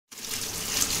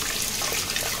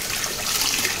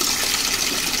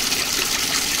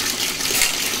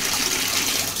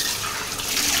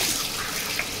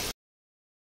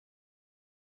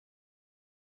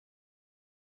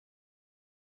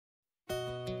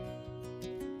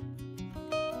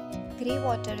Grey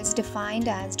water is defined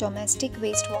as domestic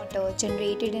wastewater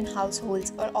generated in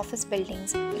households or office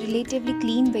buildings, relatively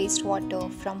clean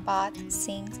wastewater from baths,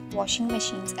 sinks, washing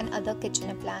machines, and other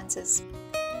kitchen appliances.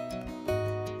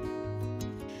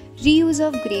 Reuse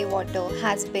of grey water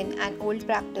has been an old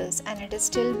practice and it is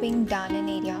still being done in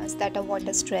areas that are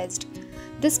water stressed.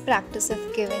 This practice,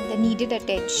 if given the needed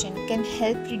attention, can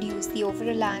help reduce the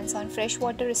over-reliance on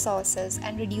freshwater resources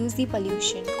and reduce the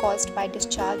pollution caused by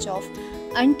discharge of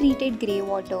untreated grey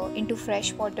water into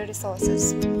freshwater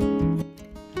resources.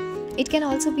 It can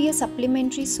also be a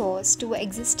supplementary source to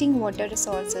existing water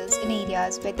resources in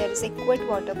areas where there is acute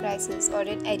water crisis or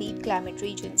in arid climate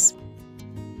regions.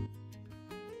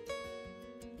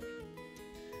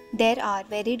 There are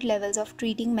varied levels of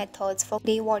treating methods for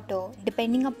grey water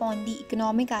depending upon the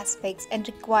economic aspects and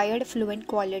required effluent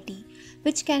quality,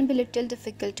 which can be little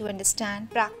difficult to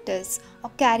understand, practice, or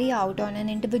carry out on an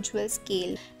individual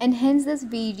scale, and hence this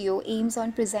video aims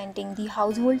on presenting the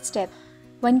household step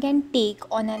one can take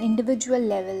on an individual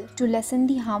level to lessen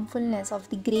the harmfulness of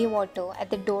the grey water at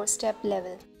the doorstep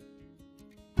level.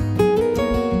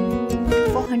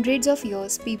 For hundreds of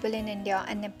years, people in India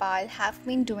and Nepal have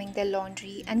been doing their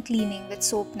laundry and cleaning with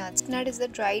soapnut. Soapnut is the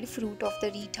dried fruit of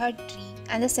the retard tree,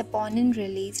 and the saponin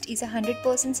released is a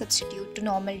 100% substitute to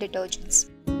normal detergents.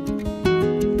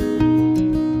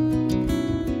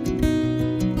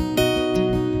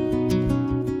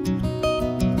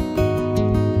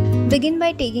 Begin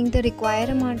by taking the required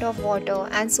amount of water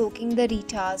and soaking the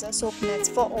retars or soapnuts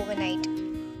for overnight.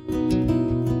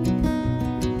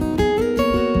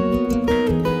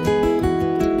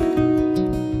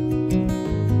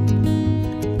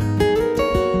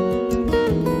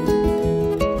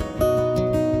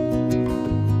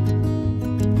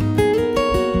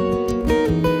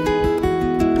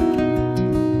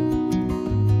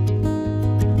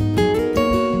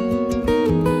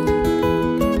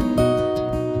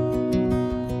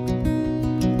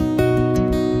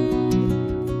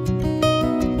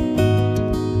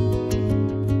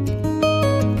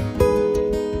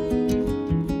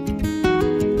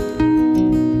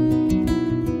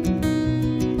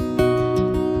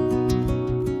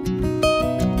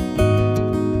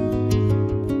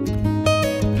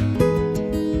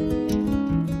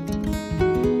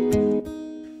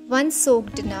 Once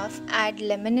soaked enough, add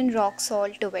lemon and rock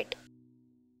salt to it.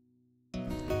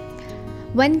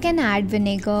 One can add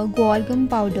vinegar, guar gum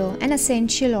powder and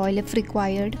essential oil if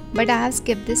required, but I have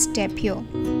skipped this step here.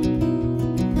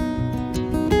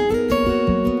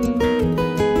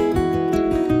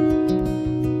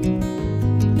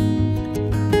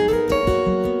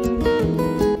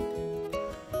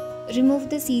 Remove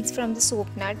the seeds from the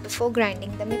soapnut before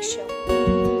grinding the mixture.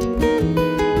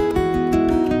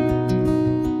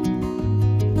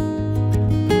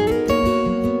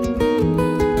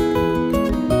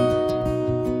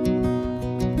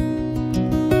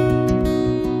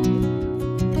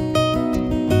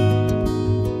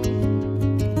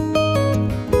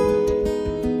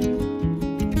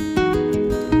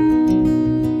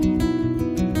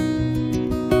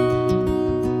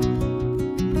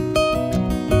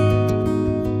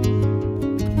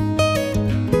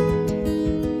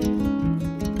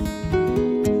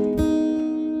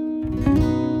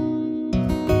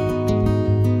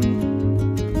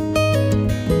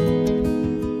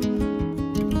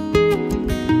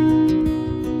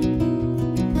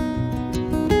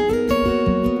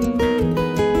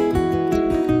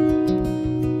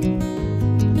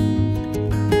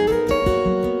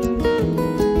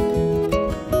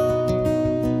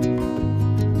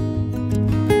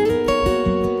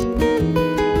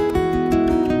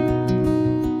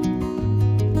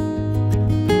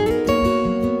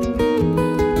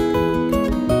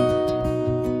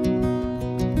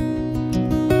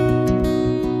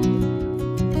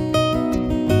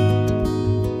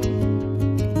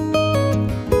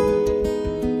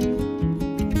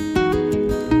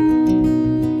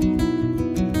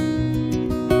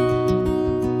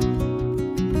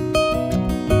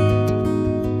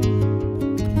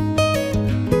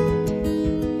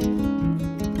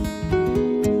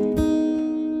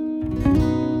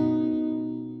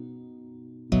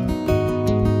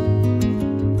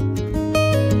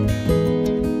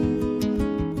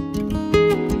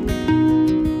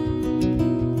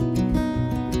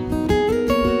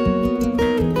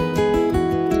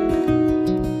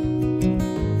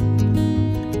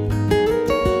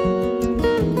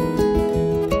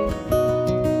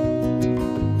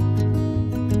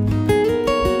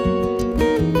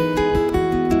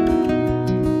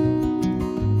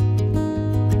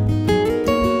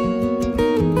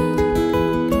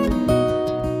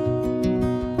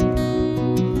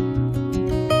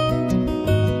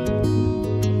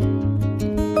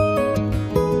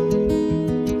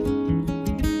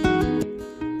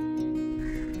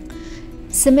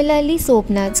 Similarly, soap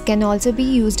nuts can also be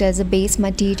used as a base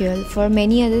material for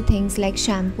many other things like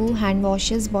shampoo, hand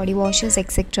washes, body washes,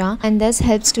 etc., and thus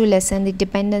helps to lessen the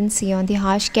dependency on the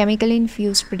harsh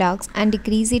chemical-infused products and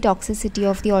decrease the toxicity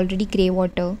of the already grey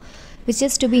water, which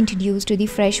is to be introduced to the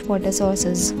freshwater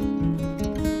sources.